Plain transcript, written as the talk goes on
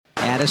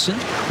Addison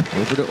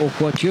over to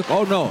Okhotyuk.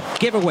 Oh no,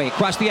 giveaway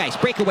across the ice.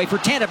 Breakaway for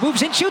Tanev.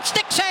 Moves in, shoots,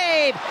 stick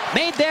save!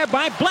 Made there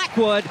by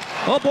Blackwood.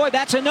 Oh boy,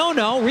 that's a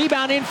no-no.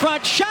 Rebound in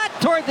front. Shot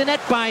toward the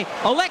net by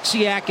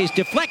Oleksiak is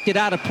deflected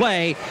out of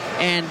play.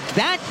 And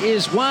that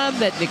is one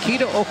that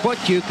Nikita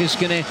Okhotyuk is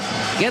going to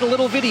get a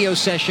little video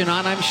session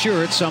on, I'm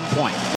sure, at some point.